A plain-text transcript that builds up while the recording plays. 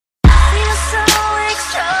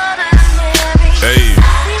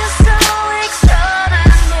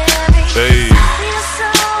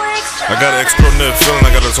extraordinary feeling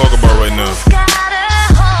I gotta talk about right now.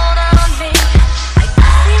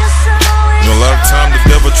 You know, a lot of time the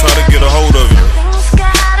devil try to get a hold of you.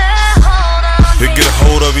 He'll get a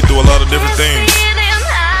hold of you through a lot of different things.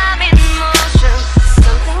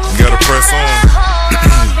 You gotta press on.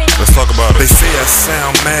 Let's talk about it. They say I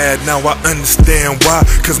sound mad, now I understand why.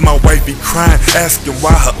 Cause my wife be crying, asking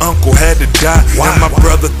why her uncle had to die. And my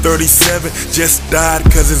brother 37 just died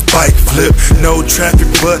cause his bike flipped. No traffic,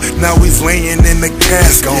 but now he's laying in the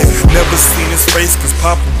casket. Never seen his face cause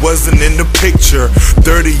Papa wasn't in the picture.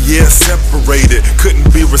 30 years separated,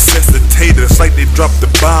 couldn't be resuscitated. It's like they dropped the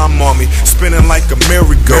bomb on me, spinning like a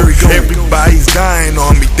merry-go. Everybody's dying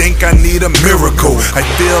on me, think I need a miracle. I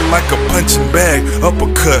feel like a punching bag,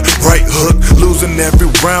 uppercut, right hook, losing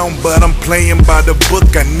every round, but I'm playing by the book.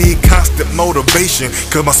 I need constant motivation,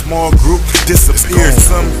 cause my small group disappeared.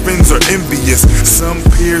 Some friends are envious, some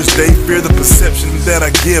peers, they fear the perception that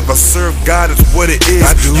I give. I serve God, it's what it is.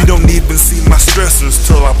 You don't even see my stressors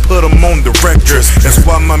till I put them on the record. That's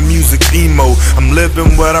why my music emo, I'm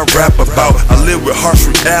living what I rap about. I live with harsh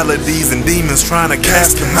realities and demons trying to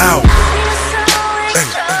cast them out.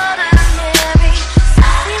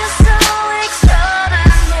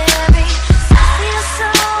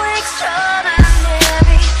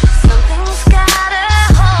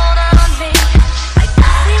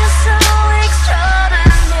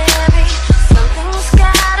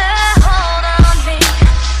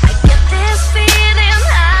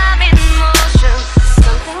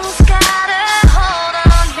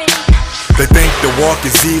 They think the walk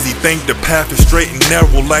is easy, think the path is straight and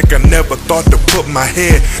narrow. Like I never thought to put my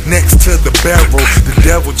head next to the barrel. The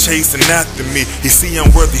devil chasing after me, he see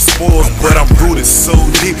unworthy spoils, but I'm rooted so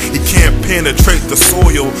deep, he can't penetrate the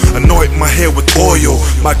soil. Anoint my head with oil,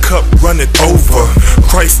 my cup runneth over.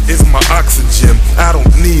 Christ is my oxygen, I don't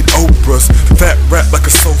need Oprahs. Fat rap like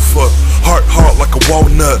a sofa, heart hard like a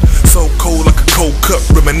walnut, so cold like a cold cup,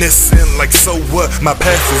 reminiscing like so what. My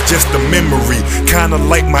past is just a memory, kinda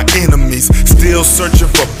like my enemies. Still searching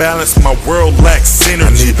for balance, my world lacks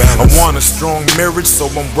synergy. I want a strong marriage, so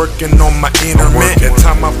I'm working on my inner man. At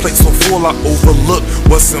time my plate so full, I overlook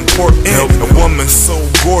what's important. A woman so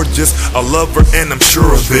gorgeous, I love her and I'm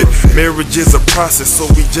sure of it. Marriage is a process, so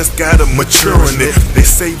we just gotta mature in it. They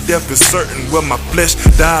say death is certain, well my flesh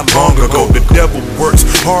died long ago. The devil works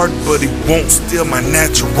hard, but he won't steal my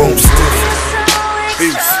natural state.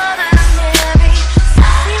 Peace.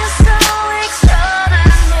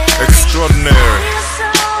 Extraordinary.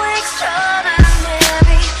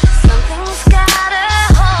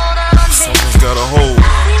 Something's got a hold.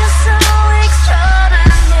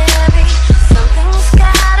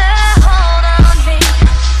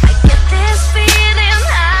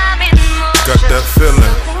 Got that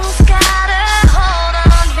feeling.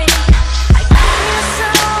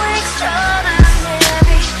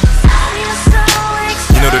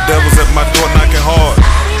 You know the devil's at my door knocking hard.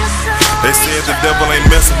 They said the devil ain't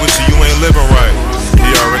messing with you, you ain't living right. He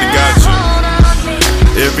already got you.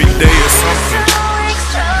 Every day is something.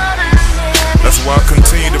 That's why I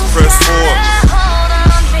continue to press forward.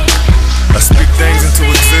 I speak things into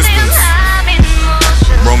existence.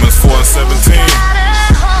 Romans 4:17.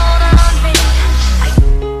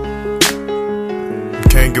 You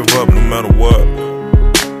can't give up no matter what.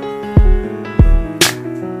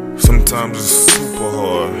 Sometimes it's super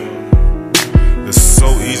hard. It's so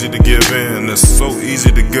easy to give in, it's so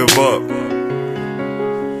easy to give up.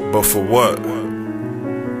 But for what?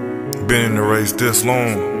 Been in the race this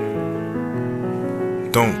long.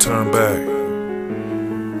 Don't turn back.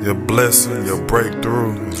 Your blessing, your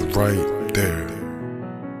breakthrough is right there.